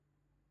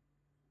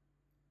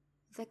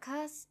The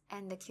Curse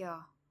and the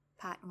Cure,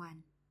 Part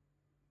 1.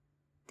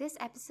 This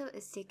episode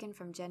is taken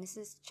from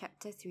Genesis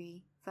chapter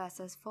 3,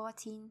 verses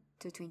 14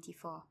 to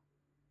 24.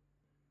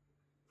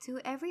 To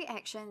every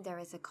action there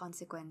is a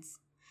consequence,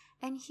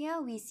 and here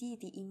we see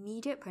the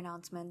immediate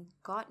pronouncement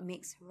God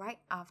makes right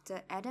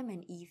after Adam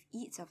and Eve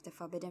eat of the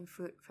forbidden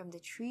fruit from the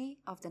tree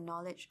of the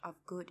knowledge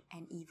of good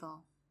and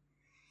evil.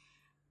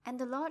 And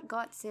the Lord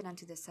God said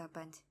unto the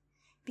serpent,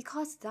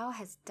 Because thou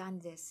hast done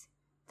this,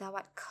 thou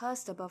art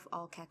cursed above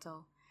all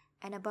cattle,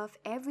 and above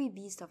every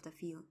beast of the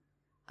field.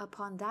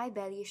 Upon thy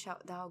belly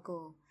shalt thou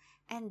go,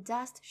 and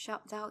dust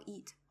shalt thou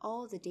eat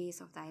all the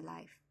days of thy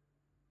life.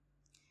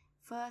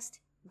 First,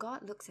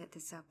 God looks at the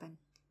serpent,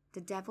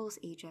 the devil's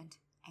agent,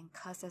 and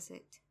curses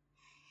it.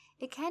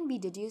 It can be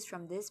deduced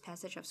from this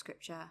passage of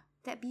scripture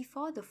that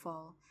before the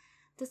fall,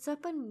 the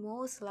serpent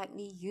most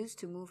likely used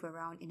to move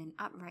around in an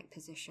upright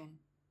position,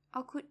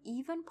 or could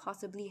even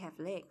possibly have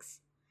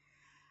legs.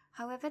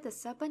 However, the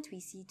serpent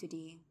we see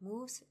today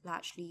moves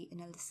largely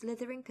in a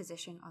slithering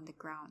position on the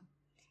ground,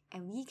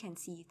 and we can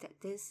see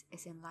that this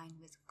is in line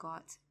with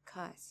God's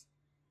curse.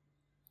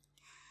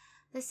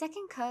 The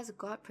second curse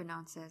God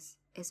pronounces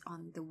is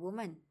on the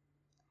woman.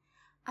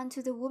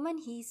 Unto the woman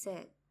he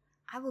said,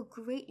 I will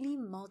greatly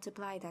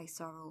multiply thy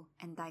sorrow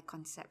and thy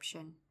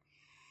conception.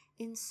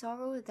 In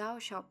sorrow thou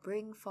shalt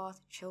bring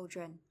forth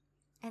children,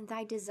 and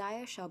thy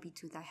desire shall be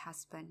to thy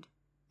husband,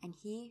 and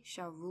he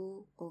shall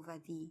rule over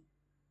thee.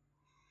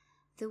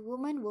 The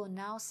woman will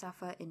now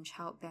suffer in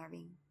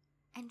childbearing,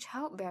 and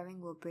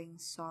childbearing will bring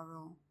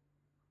sorrow.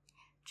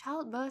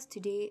 Childbirth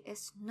today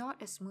is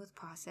not a smooth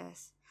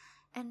process,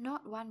 and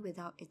not one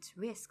without its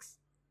risks,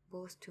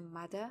 both to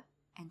mother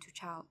and to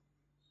child.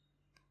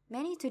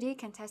 Many today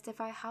can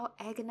testify how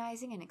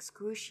agonizing and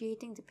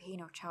excruciating the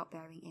pain of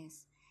childbearing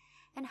is,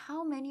 and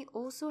how many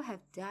also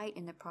have died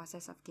in the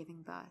process of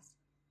giving birth.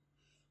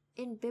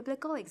 In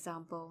biblical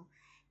example,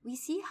 we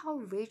see how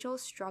Rachel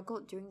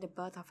struggled during the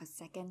birth of her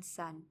second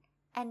son,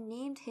 and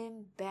named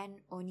him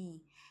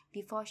Ben-Oni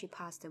before she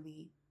passed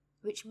away,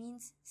 which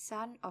means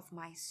son of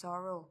my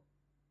sorrow.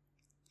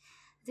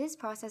 This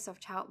process of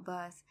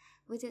childbirth,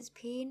 with its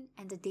pain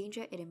and the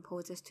danger it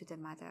imposes to the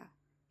mother,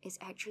 is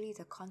actually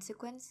the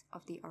consequence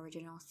of the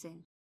original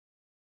sin.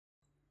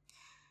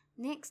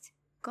 Next,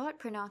 God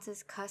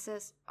pronounces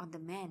curses on the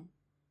man.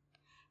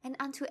 And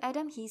unto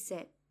Adam he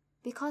said,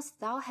 Because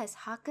thou hast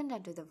hearkened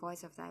unto the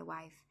voice of thy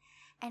wife,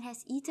 and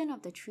hast eaten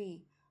of the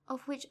tree,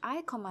 of which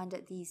I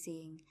commanded thee,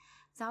 saying,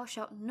 Thou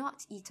shalt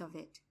not eat of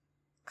it.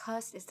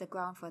 Cursed is the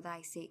ground for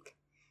thy sake.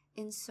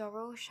 In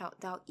sorrow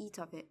shalt thou eat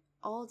of it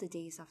all the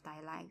days of thy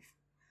life.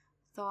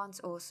 Thorns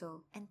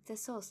also and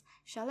thistles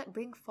shall it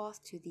bring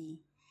forth to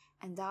thee,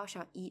 and thou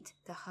shalt eat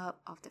the herb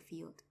of the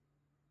field.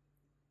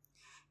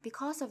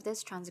 Because of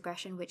this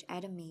transgression which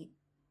Adam made,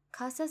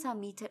 curses are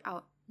meted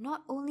out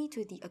not only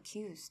to the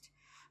accused,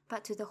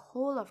 but to the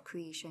whole of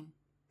creation,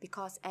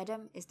 because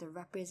Adam is the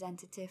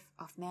representative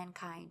of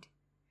mankind.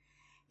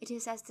 It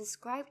is as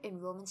described in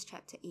Romans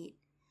chapter 8,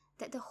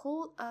 that the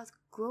whole earth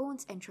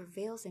groans and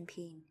travails in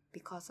pain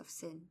because of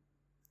sin.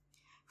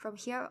 From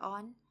here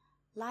on,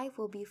 life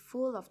will be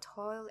full of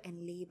toil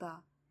and labor,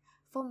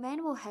 for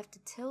men will have to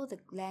till the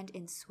land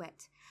in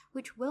sweat,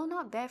 which will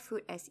not bear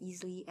fruit as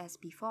easily as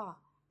before,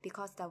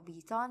 because there will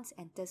be thorns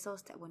and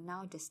thistles that will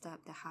now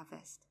disturb the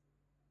harvest.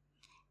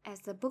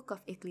 As the book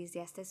of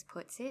Ecclesiastes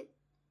puts it,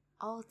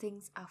 all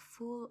things are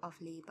full of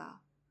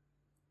labor.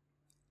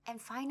 And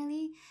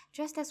finally,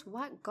 just as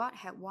what God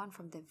had warned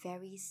from the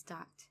very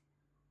start,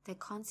 the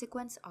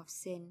consequence of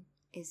sin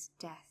is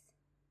death.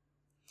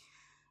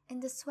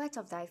 In the sweat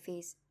of thy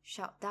face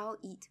shalt thou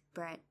eat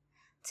bread,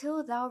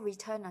 till thou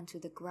return unto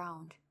the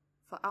ground,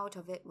 for out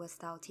of it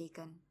wast thou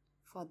taken.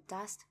 For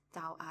dust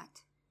thou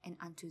art, and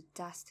unto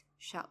dust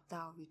shalt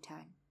thou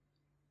return.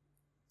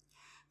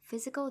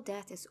 Physical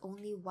death is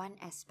only one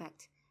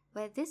aspect,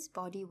 where this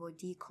body will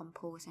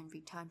decompose and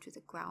return to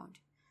the ground.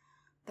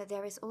 But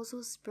there is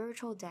also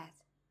spiritual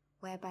death,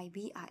 whereby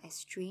we are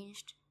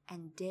estranged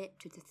and dead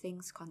to the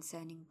things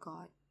concerning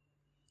God.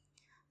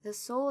 The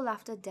soul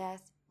after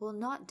death will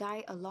not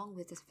die along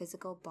with the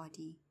physical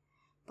body,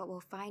 but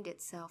will find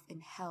itself in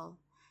hell,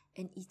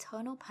 in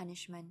eternal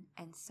punishment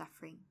and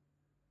suffering.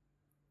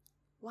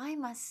 Why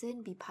must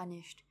sin be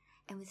punished,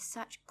 and with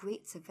such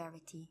great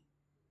severity?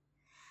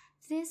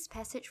 This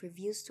passage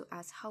reveals to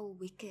us how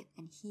wicked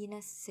and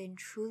heinous sin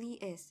truly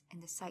is in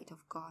the sight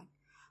of God,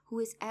 who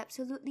is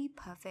absolutely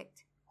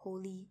perfect,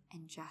 holy,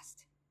 and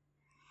just.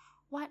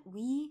 What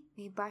we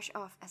may brush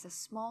off as a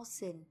small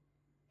sin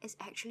is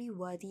actually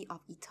worthy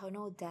of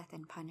eternal death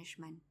and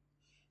punishment.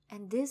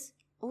 And this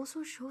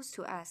also shows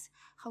to us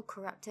how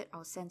corrupted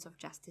our sense of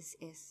justice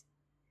is.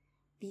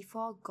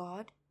 Before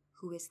God,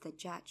 who is the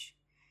judge,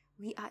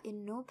 we are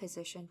in no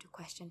position to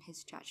question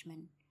his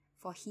judgment,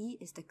 for he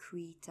is the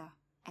creator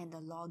and the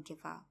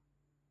lawgiver.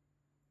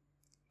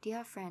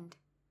 Dear friend,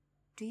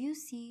 do you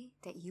see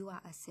that you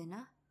are a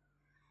sinner?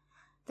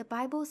 The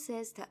Bible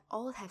says that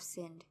all have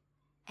sinned,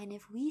 and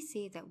if we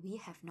say that we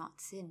have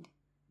not sinned,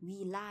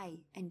 we lie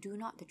and do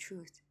not the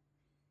truth.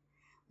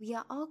 We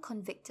are all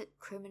convicted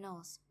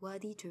criminals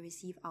worthy to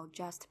receive our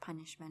just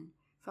punishment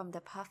from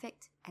the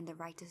perfect and the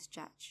righteous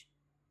judge.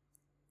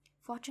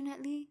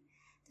 Fortunately,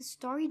 the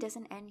story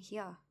doesn't end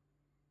here.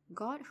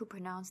 God, who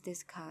pronounced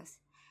this curse,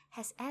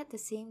 has at the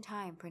same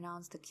time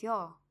pronounced the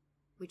cure,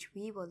 which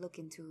we will look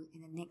into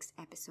in the next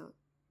episode.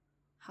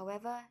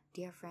 However,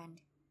 dear friend,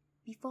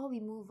 before we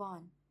move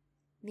on,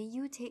 may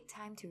you take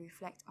time to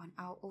reflect on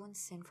our own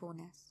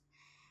sinfulness,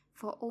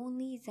 for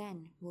only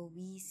then will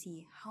we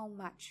see how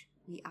much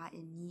we are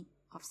in need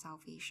of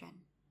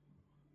salvation.